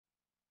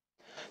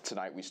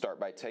Tonight we start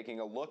by taking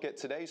a look at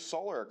today's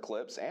solar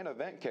eclipse and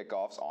event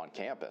kickoffs on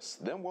campus.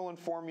 Then we'll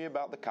inform you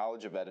about the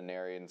College of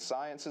Veterinary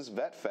Sciences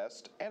Vet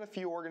Fest and a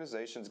few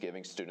organizations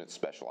giving students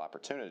special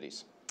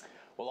opportunities.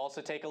 We'll also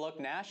take a look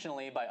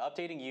nationally by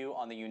updating you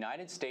on the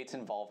United States'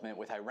 involvement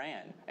with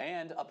Iran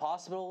and a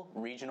possible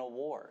regional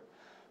war.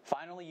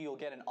 Finally, you'll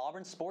get an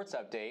Auburn sports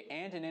update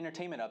and an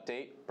entertainment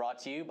update brought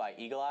to you by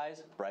Eagle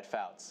Eye's Brett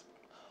Fouts.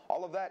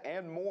 All of that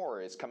and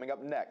more is coming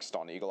up next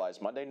on Eagle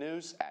Eye's Monday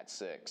News at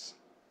 6.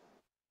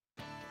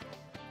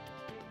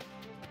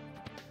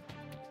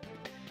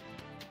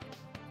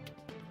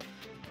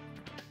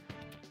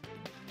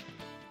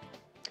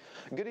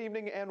 Good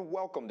evening and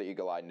welcome to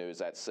Eagle Eye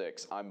News at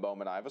 6. I'm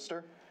Bowman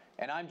Ivester.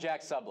 And I'm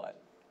Jack Sublett.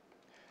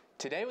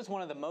 Today was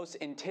one of the most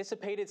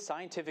anticipated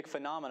scientific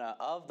phenomena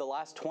of the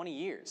last 20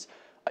 years,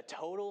 a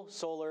total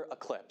solar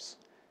eclipse.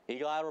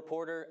 Eagle Eye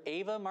reporter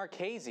Ava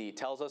Marchese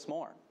tells us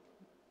more.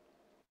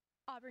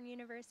 Auburn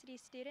University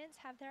students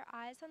have their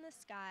eyes on the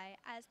sky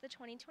as the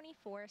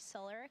 2024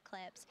 solar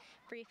eclipse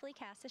briefly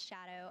casts a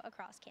shadow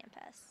across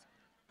campus.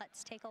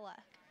 Let's take a look.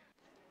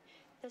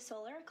 The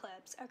solar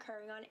eclipse,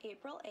 occurring on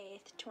April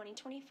 8th,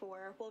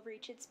 2024, will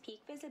reach its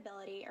peak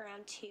visibility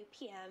around 2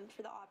 p.m.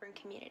 for the Auburn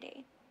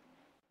community.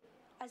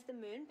 As the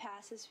moon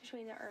passes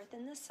between the Earth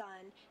and the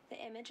Sun, the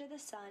image of the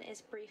Sun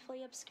is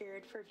briefly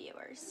obscured for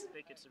viewers. I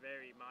think it's a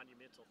very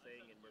monumental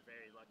thing, and we're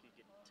very lucky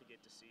to get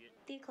to see it.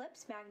 The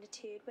eclipse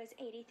magnitude was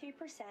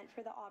 83%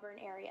 for the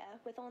Auburn area,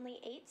 with only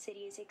 8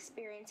 cities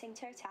experiencing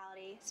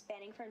totality,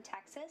 spanning from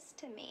Texas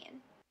to Maine.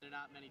 There are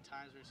not many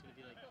times where it's going to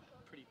be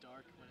pretty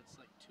dark when it's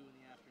 2 in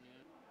the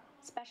afternoon.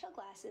 Special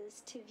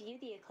glasses to view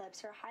the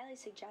eclipse are highly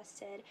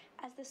suggested,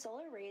 as the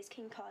solar rays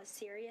can cause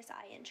serious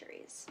eye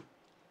injuries.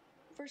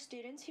 For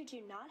students who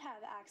do not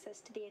have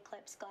access to the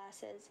eclipse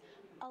glasses,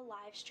 a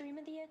live stream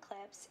of the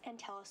eclipse and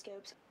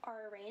telescopes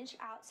are arranged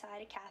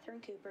outside of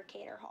Catherine Cooper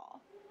Cater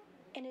Hall.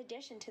 In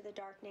addition to the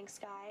darkening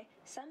sky,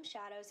 some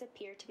shadows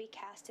appear to be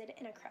casted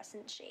in a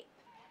crescent shape.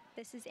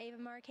 This is Ava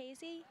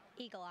Marchese,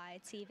 Eagle Eye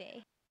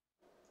TV.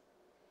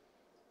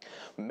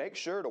 Make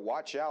sure to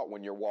watch out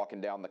when you're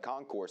walking down the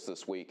concourse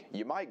this week.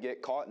 You might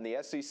get caught in the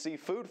SEC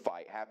food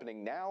fight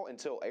happening now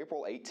until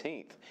April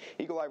 18th.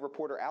 Eagle Eye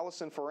reporter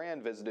Allison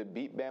Ferran visited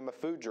Beat Bama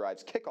Food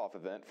Drive's kickoff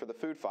event for the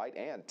food fight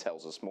and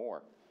tells us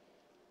more.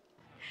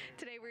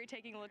 Today we're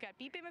taking a look at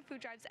Beat Bama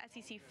Food Drive's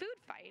SEC Food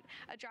Fight,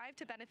 a drive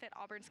to benefit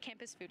Auburn's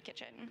campus food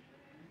kitchen.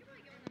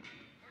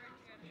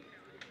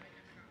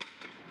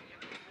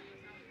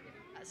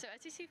 So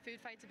SEC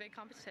Food Fight's a big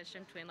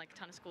competition between a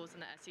ton of schools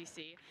in the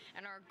SEC,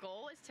 and our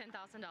goal is $10,000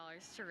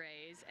 to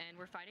raise, and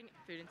we're fighting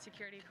food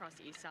insecurity across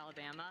East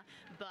Alabama,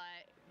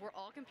 but we're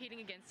all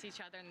competing against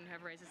each other, and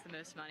whoever raises the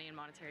most money in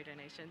monetary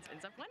donations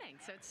ends up winning,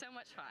 so it's so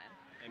much fun.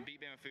 And Beat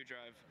Bama Food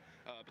Drive,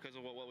 because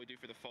of what we do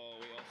for the fall,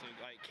 we also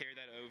carry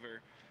that over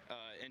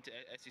into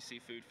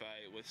SEC Food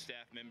Fight with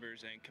staff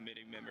members and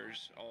committee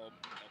members all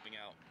helping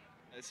out.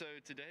 So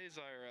today is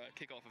our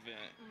kickoff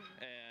event,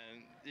 and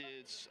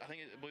I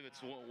believe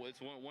it's $1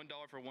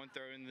 for one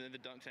throw in the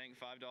dunk tank.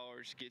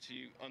 $5 gets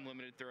you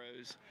unlimited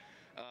throws,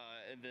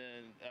 and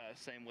then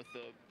same with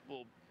the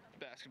little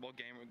basketball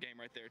game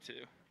right there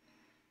too.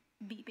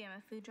 Beat Bama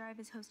Food Drive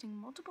is hosting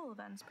multiple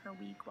events per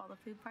week while the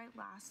food fight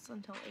lasts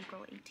until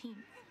April 18th.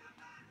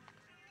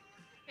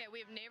 Yeah, we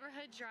have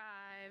neighborhood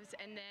drives,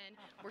 and then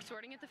we're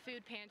sorting at the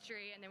food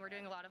pantry, and then we're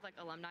doing a lot of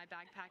alumni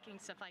backpacking,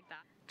 stuff like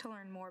that. To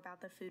learn more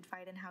about the food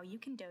fight and how you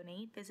can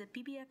donate, visit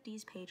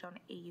BBFD's page on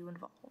AU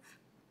Involve.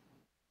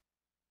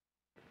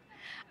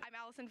 I'm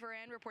Allison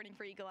Ferran reporting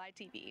for Eagle Eye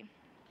TV.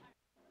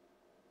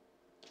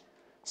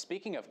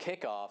 Speaking of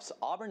kickoffs,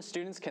 Auburn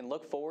students can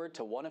look forward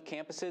to one of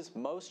campus's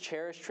most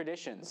cherished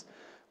traditions,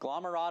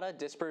 Glomerata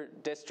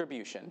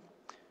Distribution.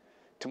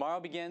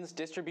 Tomorrow begins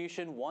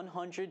Distribution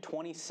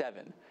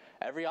 127.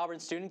 Every Auburn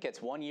student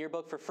gets one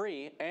yearbook for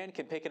free and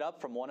can pick it up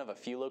from one of a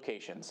few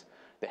locations: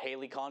 the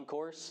Haley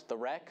Concourse, the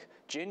Rec,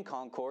 Gin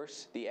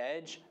Concourse, the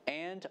Edge,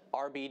 and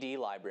RBD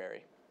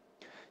Library.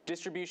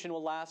 Distribution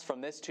will last from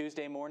this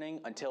Tuesday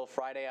morning until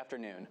Friday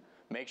afternoon.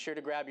 Make sure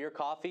to grab your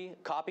copy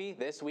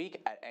this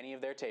week at any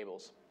of their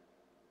tables.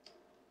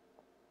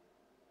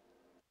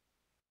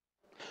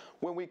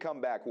 When we come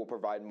back, we'll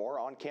provide more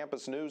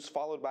on-campus news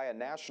followed by a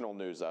national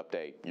news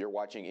update. You're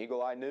watching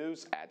Eagle Eye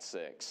News at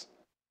 6.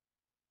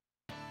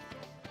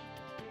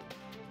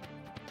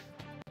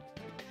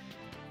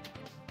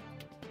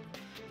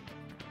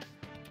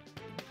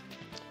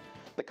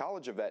 The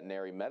College of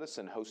Veterinary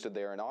Medicine hosted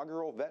their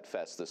inaugural Vet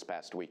Fest this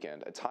past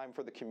weekend, a time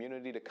for the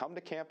community to come to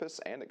campus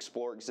and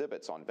explore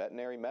exhibits on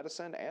veterinary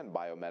medicine and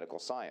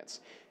biomedical science.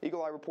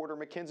 Eagle Eye reporter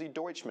Mackenzie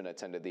Deutschman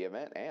attended the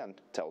event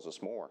and tells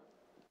us more.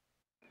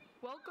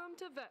 Welcome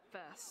to Vet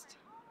Fest.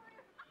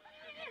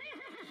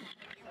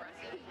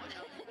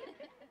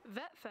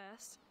 Vet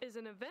Fest is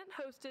an event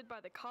hosted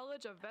by the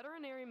College of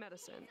Veterinary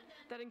Medicine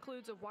that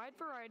includes a wide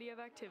variety of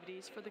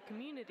activities for the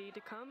community to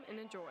come and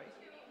enjoy.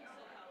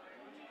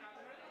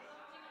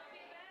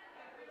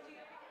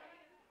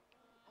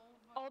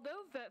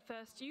 Although Vet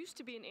Fest used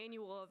to be an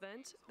annual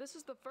event, this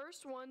is the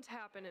first one to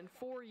happen in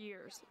 4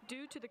 years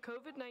due to the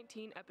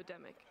COVID-19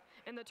 epidemic,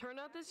 and the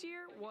turnout this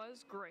year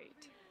was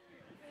great.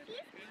 He's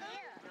cute.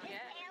 His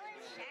tail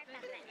is sharp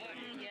at the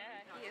end. Yeah,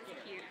 he is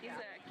cute. He's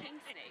a king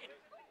snake.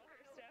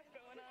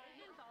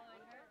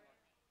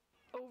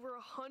 Over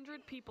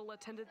 100 people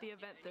attended the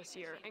event this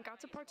year and got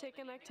to partake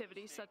in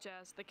activities such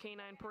as the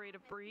Canine Parade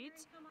of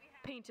Breeds,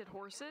 painted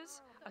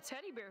horses, a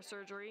teddy bear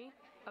surgery,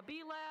 a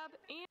bee lab,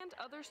 and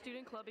other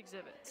student club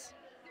exhibits.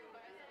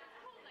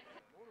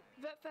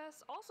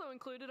 VetFest also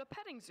included a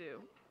petting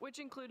zoo, which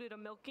included a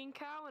milking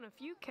cow and a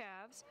few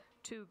calves,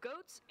 2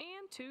 goats,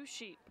 and 2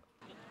 sheep.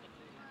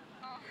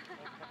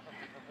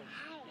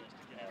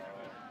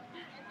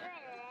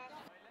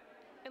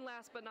 And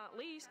last but not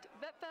least,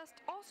 VetFest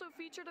also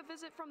featured a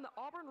visit from the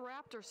Auburn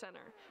Raptor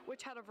Center,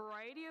 which had a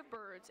variety of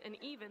birds and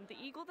even the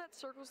eagle that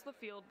circles the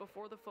field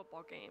before the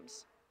football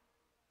games.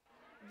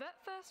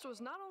 VetFest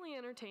was not only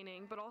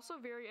entertaining, but also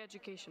very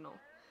educational.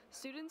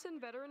 Students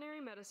in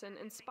veterinary medicine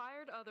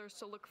inspired others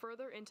to look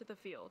further into the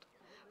field.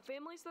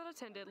 Families that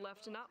attended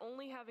left not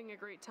only having a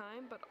great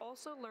time, but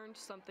also learned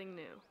something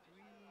new.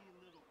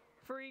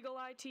 For Eagle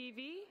Eye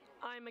TV,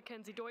 I'm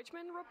Mackenzie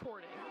Deutschman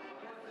reporting.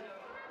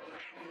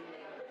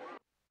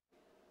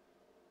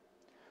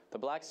 The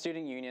Black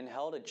Student Union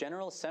held a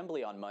General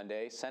Assembly on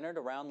Monday centered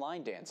around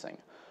line dancing.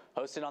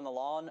 Hosted on the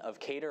lawn of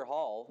Cater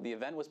Hall, the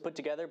event was put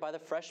together by the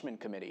Freshman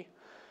Committee.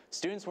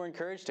 Students were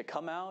encouraged to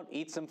come out,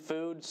 eat some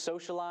food,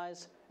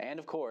 socialize, and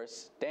of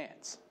course,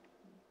 dance.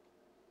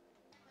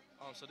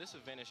 So this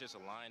event is just a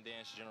line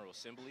dance General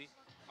Assembly.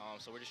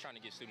 So we're just trying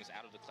to get students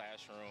out of the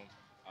classroom,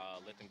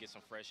 let them get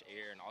some fresh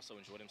air, and also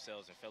enjoy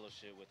themselves in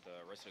fellowship with the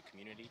rest of the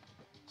community.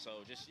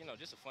 So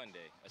just a fun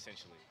day,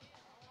 essentially.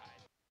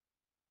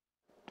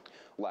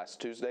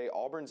 Last Tuesday,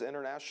 Auburn's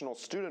International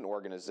Student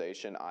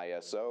Organization,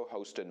 ISO,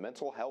 hosted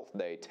Mental Health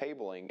Day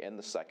tabling in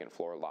the second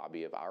floor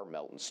lobby of our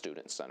Melton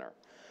Student Center.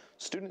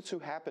 Students who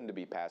happened to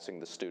be passing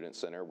the Student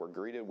Center were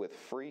greeted with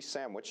free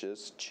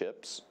sandwiches,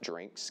 chips,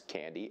 drinks,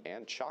 candy,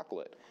 and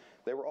chocolate.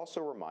 They were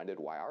also reminded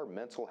why our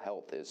mental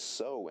health is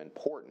so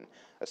important,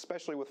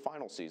 especially with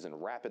final season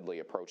rapidly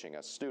approaching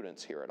us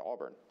students here at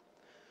Auburn.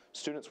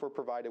 Students were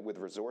provided with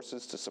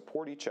resources to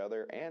support each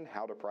other and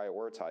how to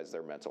prioritize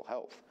their mental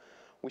health.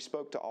 We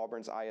spoke to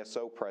Auburn's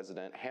ISO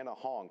president, Hannah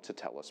Hong, to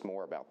tell us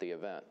more about the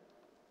event.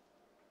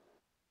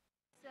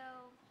 So,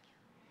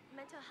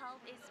 mental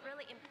health is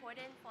really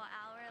important for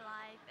our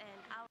life and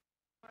our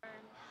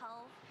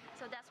health.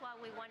 So that's why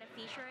we want to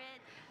feature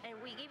it. And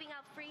we're giving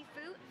out free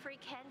food, free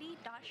candy,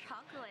 dark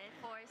chocolate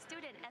for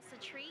students as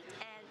a treat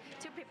and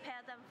to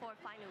prepare them for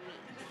final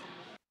weeks.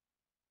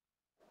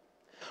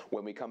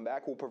 When we come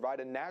back, we'll provide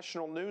a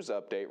national news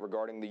update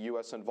regarding the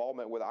U.S.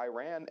 involvement with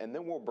Iran, and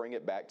then we'll bring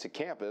it back to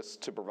campus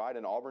to provide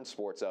an Auburn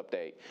sports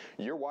update.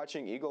 You're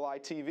watching Eagle Eye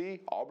TV,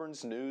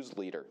 Auburn's news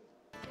leader.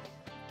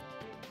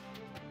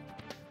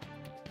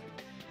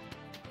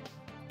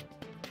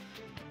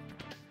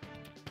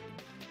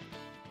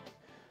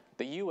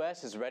 The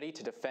U.S. is ready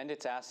to defend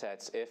its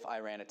assets if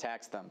Iran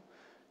attacks them.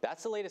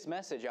 That's the latest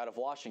message out of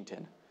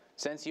Washington,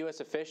 since U.S.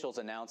 officials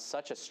announced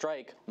such a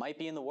strike might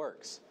be in the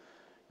works.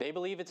 They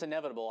believe it's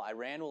inevitable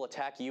Iran will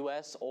attack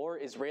U.S. or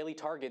Israeli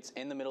targets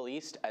in the Middle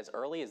East as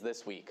early as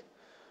this week.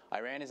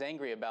 Iran is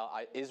angry about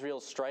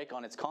Israel's strike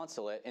on its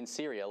consulate in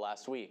Syria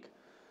last week.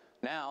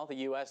 Now, the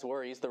U.S.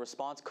 worries the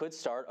response could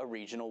start a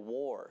regional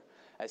war,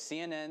 as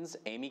CNN's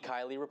Amy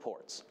Kiley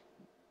reports.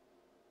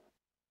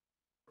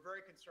 We're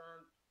very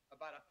concerned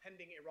about a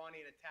pending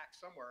Iranian attack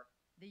somewhere.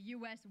 The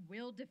U.S.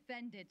 will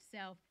defend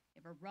itself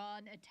if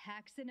Iran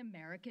attacks an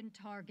American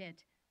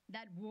target.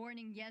 That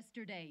warning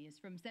yesterday is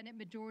from Senate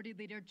Majority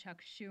Leader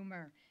Chuck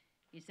Schumer.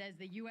 He says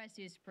the U.S.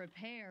 is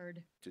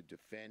prepared to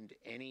defend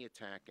any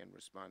attack and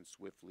respond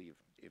swiftly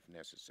if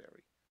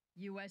necessary.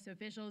 U.S.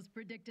 officials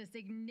predict a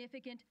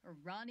significant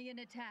Iranian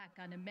attack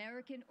on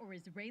American or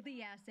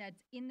Israeli assets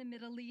in the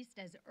Middle East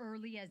as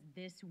early as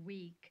this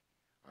week.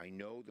 I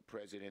know the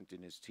president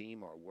and his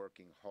team are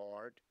working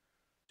hard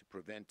to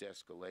prevent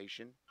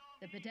escalation.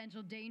 The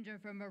potential danger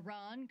from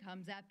Iran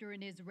comes after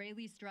an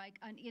Israeli strike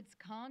on its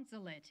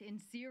consulate in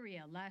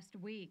Syria last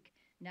week.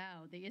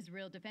 Now, the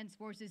Israel Defense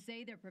Forces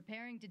say they're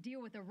preparing to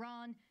deal with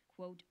Iran,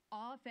 quote,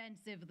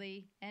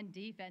 offensively and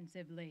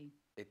defensively.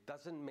 It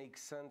doesn't make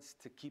sense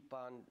to keep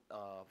on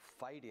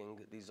fighting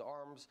these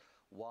arms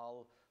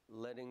while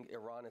letting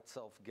Iran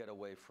itself get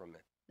away from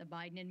it. The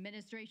Biden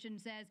administration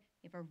says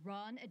if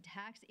Iran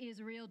attacks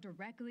Israel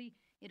directly,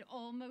 it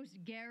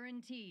almost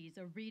guarantees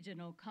a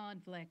regional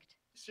conflict.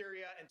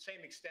 Syria and, to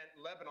same extent,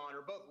 Lebanon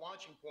are both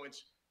launching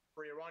points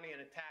for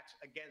Iranian attacks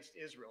against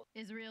Israel.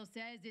 Israel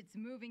says it's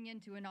moving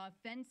into an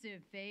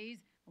offensive phase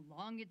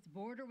along its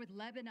border with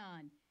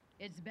Lebanon.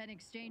 It's been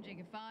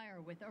exchanging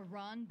fire with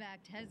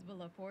Iran-backed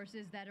Hezbollah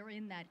forces that are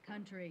in that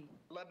country.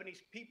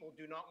 Lebanese people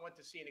do not want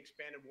to see an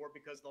expanded war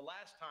because the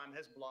last time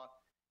Hezbollah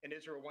and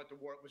Israel went to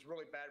war, it was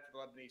really bad for the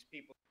Lebanese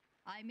people.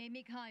 I'm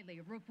Amy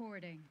Kiley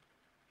reporting.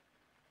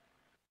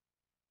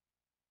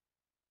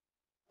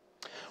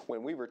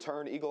 When we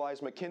return, Eagle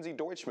Eye's Mackenzie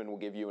Deutschman will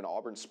give you an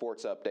Auburn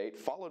sports update,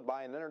 followed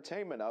by an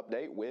entertainment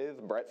update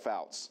with Brett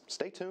Fouts.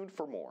 Stay tuned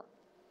for more.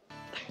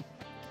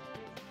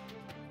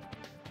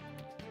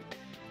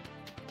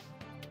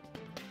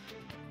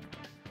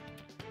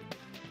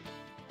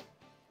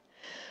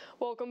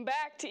 Welcome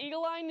back to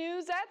Eagle Eye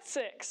News at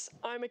 6.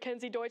 I'm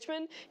Mackenzie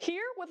Deutschman,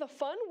 here with a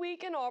fun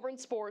week in Auburn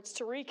sports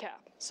to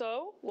recap.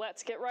 So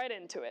let's get right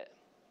into it.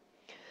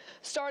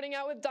 Starting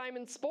out with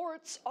Diamond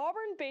Sports,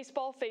 Auburn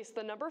baseball faced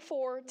the number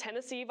 4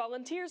 Tennessee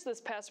Volunteers this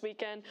past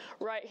weekend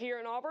right here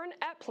in Auburn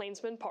at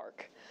Plainsman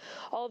Park.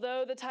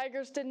 Although the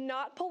Tigers did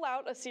not pull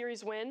out a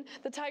series win,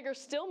 the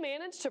Tigers still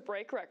managed to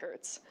break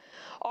records.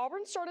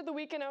 Auburn started the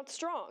weekend out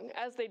strong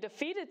as they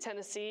defeated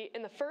Tennessee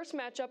in the first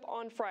matchup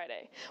on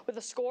Friday with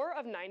a score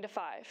of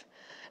 9-5.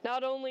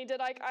 Not only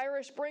did Ike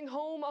Irish bring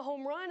home a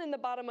home run in the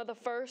bottom of the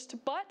first,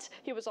 but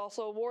he was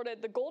also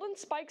awarded the Golden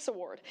Spikes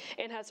Award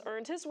and has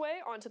earned his way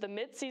onto the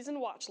midseason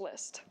watch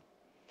list.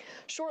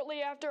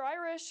 Shortly after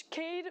Irish,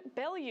 Cade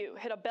Bellew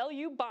hit a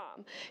Bellew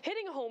bomb,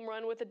 hitting a home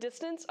run with a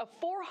distance of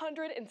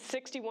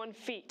 461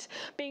 feet,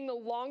 being the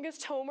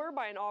longest homer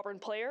by an Auburn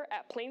player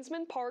at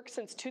Plainsman Park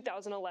since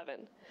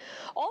 2011.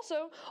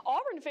 Also,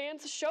 Auburn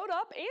fans showed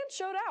up and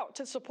showed out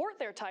to support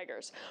their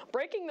Tigers,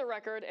 breaking the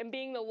record and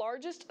being the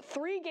largest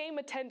 3-game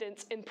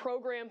attendance in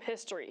program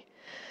history.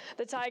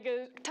 The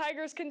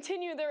Tigers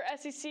continue their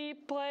SEC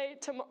play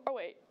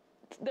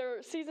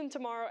their season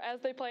tomorrow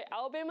as they play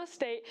Alabama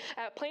State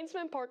at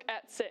Plainsman Park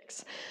at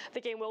 6. The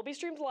game will be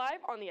streamed live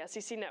on the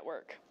SEC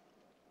Network.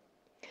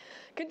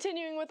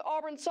 Continuing with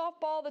Auburn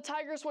softball, the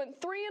Tigers went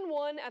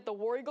 3-1 at the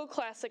War Eagle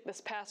Classic this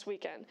past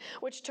weekend,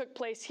 which took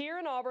place here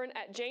in Auburn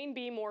at Jane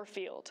B. Moore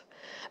Field.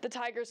 The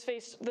Tigers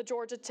faced the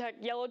Georgia Tech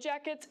Yellow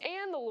Jackets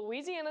and the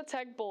Louisiana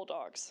Tech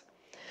Bulldogs.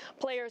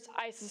 Players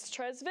Isis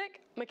Tresvik,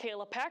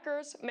 Michaela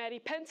Packers, Maddie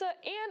Penta,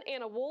 and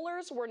Anna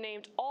Woolers were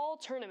named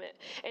All-Tournament,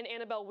 and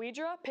Annabelle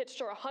Wedra pitched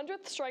her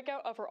 100th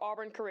strikeout of her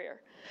Auburn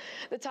career.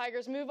 The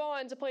Tigers move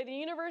on to play the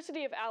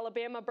University of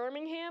Alabama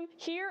Birmingham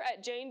here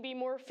at Jane B.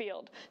 Moore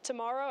Field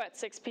tomorrow at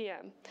 6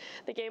 p.m.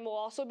 The game will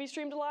also be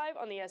streamed live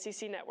on the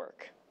SEC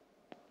Network.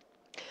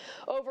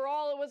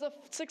 Overall, it was a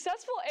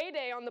successful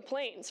A-Day on the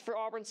Plains for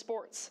Auburn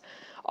sports.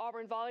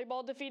 Auburn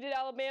volleyball defeated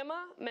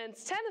Alabama,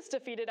 men's tennis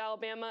defeated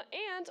Alabama,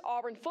 and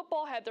Auburn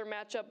football had their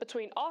matchup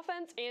between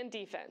offense and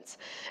defense,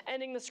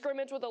 ending the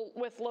scrimmage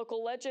with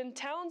local legend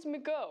Towns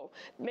McGough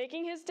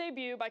making his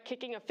debut by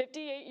kicking a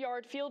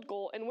 58-yard field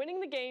goal and winning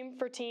the game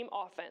for team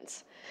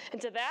offense. And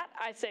to that,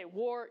 I say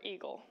War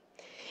Eagle.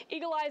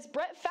 Eagle Eye's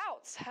Brett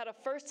Fouts had a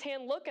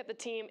first-hand look at the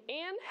team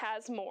and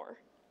has more.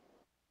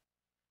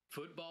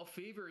 Football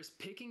fever is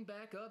picking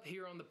back up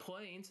here on the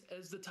Plains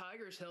as the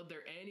Tigers held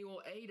their annual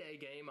A-Day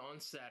game on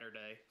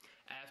Saturday.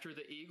 After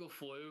the Eagle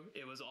flew,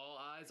 it was all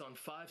eyes on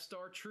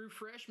 5-star true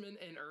freshman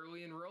and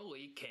early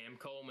enrollee Cam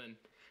Coleman.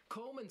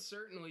 Coleman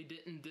certainly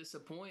didn't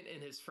disappoint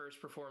in his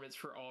first performance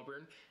for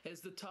Auburn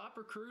as the top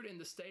recruit in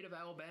the state of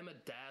Alabama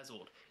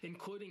dazzled,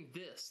 including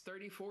this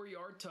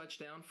 34-yard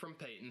touchdown from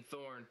Peyton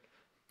Thorne.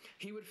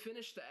 He would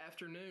finish the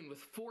afternoon with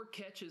 4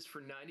 catches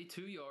for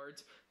 92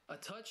 yards, a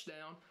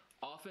touchdown,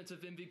 offensive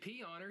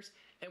MVP honors,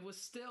 and was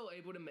still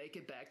able to make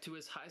it back to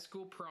his high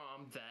school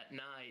prom that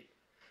night.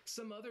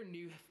 Some other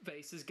new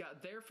faces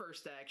got their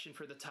first action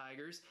for the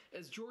Tigers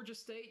as Georgia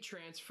State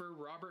transfer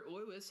Robert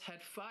Lewis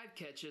had 5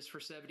 catches for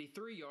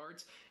 73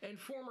 yards, and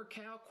former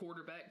Cal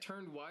quarterback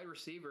turned wide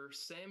receiver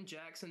Sam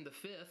Jackson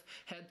V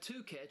had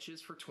 2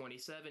 catches for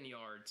 27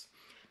 yards.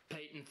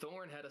 Peyton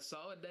Thorne had a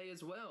solid day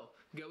as well,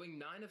 going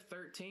 9 of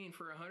 13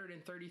 for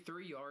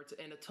 133 yards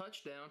and a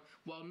touchdown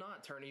while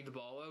not turning the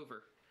ball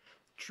over.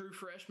 True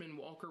freshman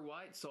Walker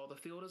White saw the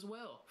field as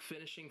well,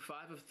 finishing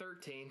 5 of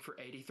 13 for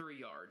 83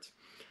 yards.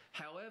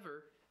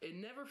 However, it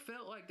never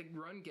felt like the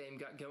run game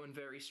got going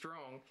very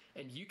strong,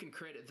 and you can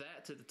credit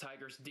that to the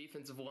Tigers'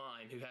 defensive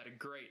line, who had a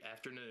great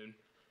afternoon.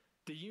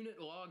 The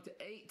unit logged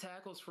 8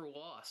 tackles for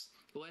loss,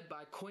 led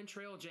by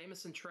Quintrell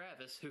Jamison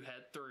Travis, who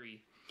had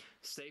 3.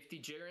 Safety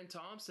Jaron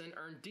Thompson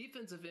earned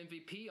defensive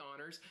MVP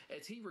honors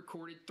as he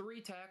recorded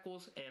 3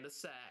 tackles and a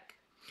sack.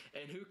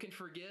 And who can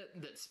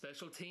forget that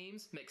special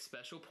teams make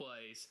special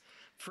plays?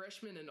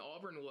 Freshman and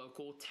Auburn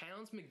local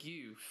Towns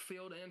McGough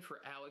filled in for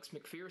Alex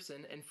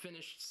McPherson and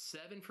finished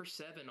 7 for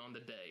 7 on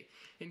the day,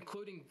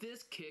 including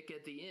this kick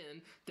at the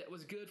end that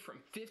was good from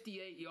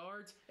 58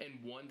 yards and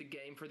won the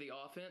game for the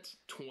offense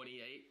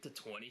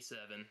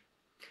 28-27.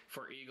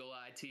 For Eagle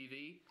Eye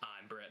TV,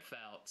 I'm Brett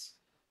Fouts.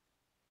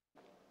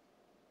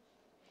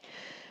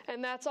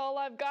 And that's all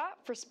I've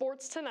got for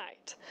sports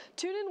tonight.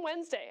 Tune in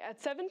Wednesday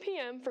at 7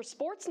 p.m. for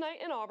Sports Night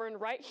in Auburn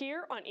right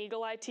here on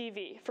Eagle Eye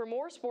TV for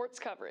more sports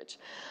coverage.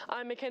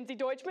 I'm Mackenzie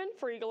Deutschman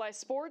for Eagle Eye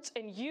Sports,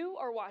 and you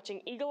are watching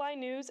Eagle Eye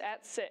News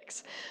at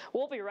 6.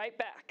 We'll be right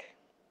back.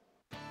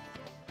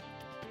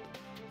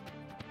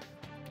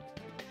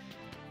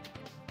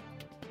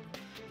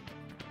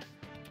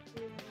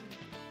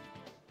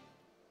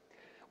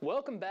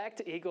 Welcome back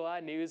to Eagle Eye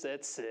News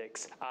at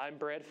 6. I'm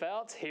Brett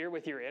Fouts here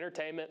with your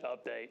entertainment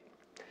update.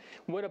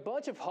 When a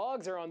bunch of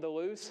hogs are on the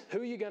loose,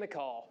 who you gonna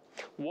call?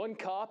 One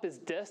cop is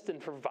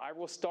destined for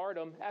viral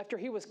stardom after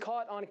he was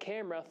caught on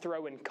camera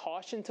throwing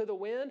caution to the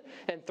wind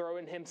and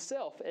throwing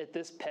himself at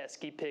this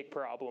pesky pig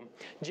problem.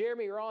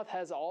 Jeremy Roth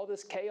has all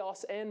this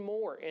chaos and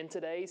more in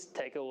today's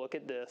Take a Look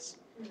at This.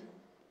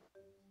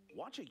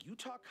 Watch a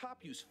Utah cop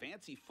use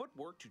fancy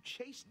footwork to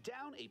chase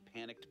down a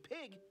panicked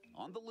pig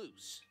on the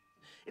loose.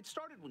 It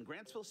started when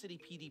Grantsville City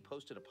PD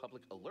posted a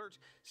public alert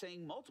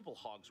saying multiple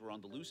hogs were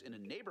on the loose in a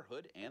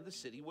neighborhood and the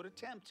city would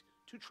attempt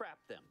to trap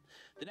them.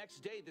 The next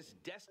day, this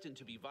destined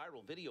to be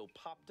viral video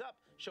popped up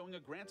showing a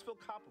Grantsville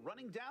cop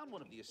running down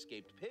one of the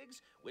escaped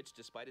pigs, which,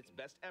 despite its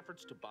best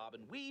efforts to bob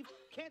and weave,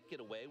 can't get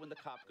away when the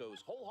cop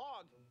goes whole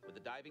hog with a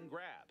diving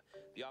grab.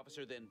 The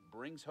officer then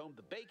brings home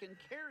the bacon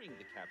carrying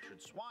the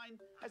captured swine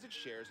as it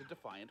shares a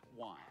defiant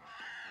whine.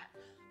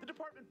 The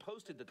department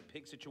posted that the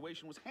pig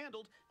situation was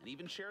handled and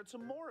even shared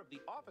some more of the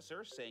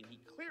officer saying he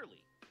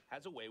clearly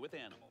has a way with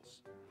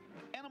animals.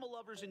 Animal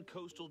lovers in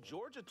coastal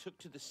Georgia took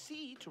to the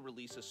sea to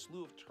release a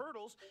slew of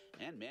turtles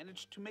and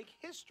managed to make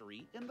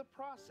history in the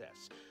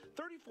process.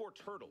 34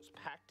 turtles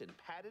packed and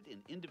padded in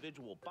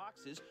individual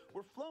boxes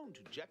were flown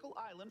to Jekyll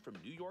Island from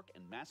New York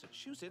and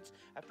Massachusetts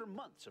after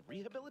months of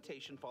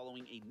rehabilitation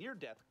following a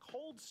near-death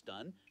cold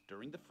stun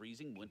during the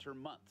freezing winter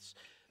months.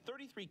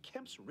 33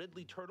 Kemp's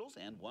Ridley turtles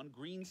and 1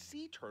 green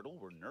sea turtle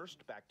were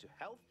nursed back to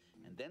health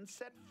and then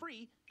set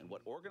free in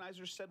what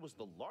organizers said was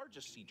the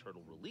largest sea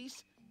turtle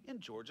release in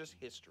Georgia's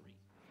history.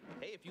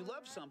 Hey, if you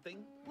love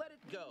something, let it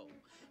go.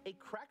 A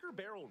Cracker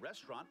Barrel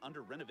restaurant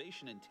under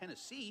renovation in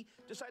Tennessee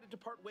decided to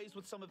part ways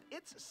with some of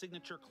its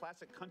signature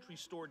classic country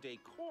store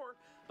decor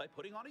by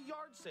putting on a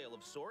yard sale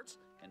of sorts,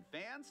 and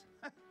fans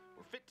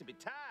were fit to be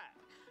tied.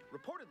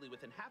 Reportedly,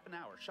 within half an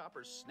hour,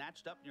 shoppers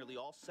snatched up nearly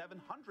all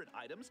 700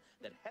 items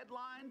that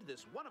headlined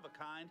this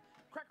one-of-a-kind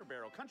Cracker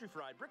Barrel Country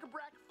Fried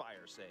Bric-a-Brac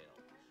fire sale.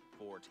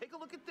 For Take a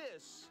Look at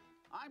This,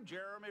 I'm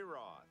Jeremy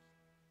Roth.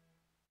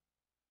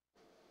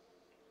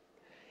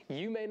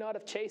 You may not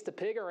have chased a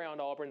pig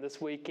around Auburn this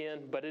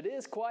weekend, but it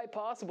is quite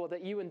possible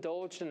that you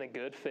indulged in a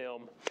good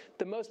film.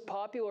 The most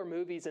popular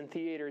movies in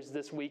theaters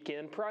this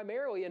weekend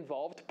primarily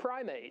involved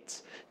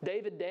primates.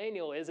 David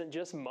Daniel isn't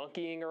just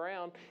monkeying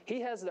around.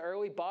 He has the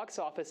early box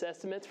office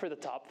estimates for the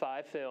top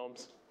 5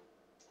 films.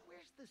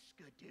 Where's the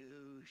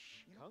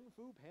skadoosh? Kung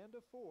Fu Panda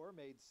 4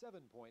 made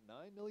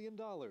 $7.9 million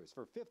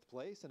for 5th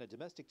place and a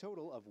domestic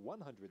total of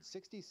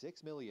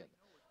 $166 million.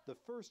 The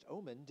First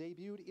Omen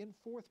debuted in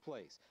 4th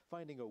place,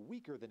 finding a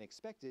weaker than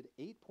expected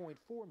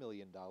 $8.4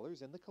 million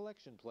in the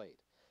collection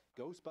plate.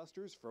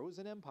 Ghostbusters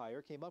Frozen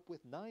Empire came up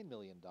with $9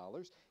 million,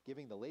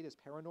 giving the latest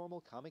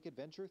paranormal comic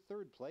adventure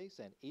 3rd place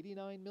and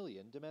 $89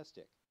 million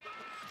domestic.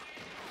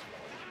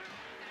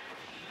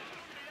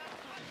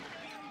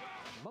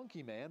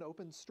 Monkey Man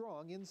opened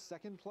strong in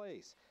 2nd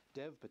place.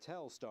 Dev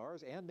Patel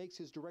stars and makes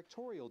his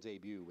directorial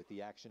debut with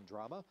the action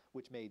drama,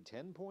 which made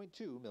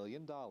 $10.2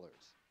 million.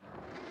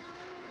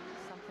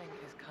 Something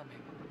is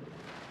coming.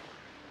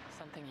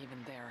 Something even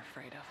they're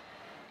afraid of.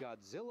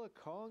 Godzilla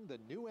Kong: The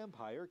New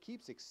Empire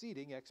keeps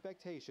exceeding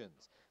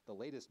expectations. The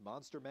latest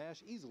Monster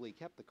Mash easily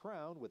kept the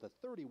crown with a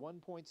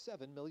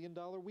 $31.7 million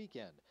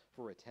weekend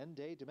for a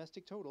 10-day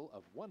domestic total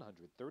of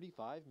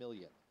 $135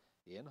 million.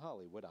 In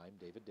Hollywood, I'm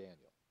David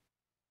Daniel.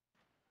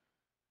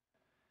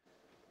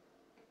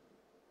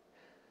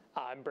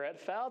 I'm Brett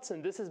Fouts,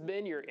 and this has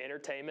been your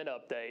entertainment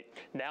update.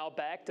 Now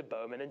back to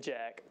Bowman and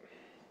Jack.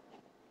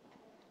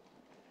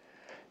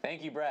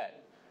 Thank you,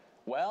 Brett.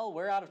 Well,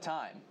 we're out of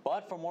time,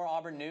 but for more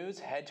Auburn news,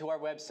 head to our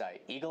website,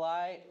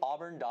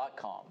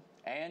 eagleeyeauburn.com,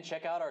 and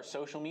check out our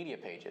social media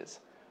pages.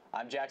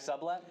 I'm Jack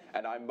Sublett.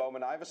 And I'm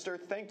Bowman Ivester.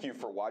 Thank you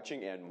for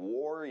watching, and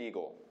War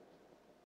Eagle.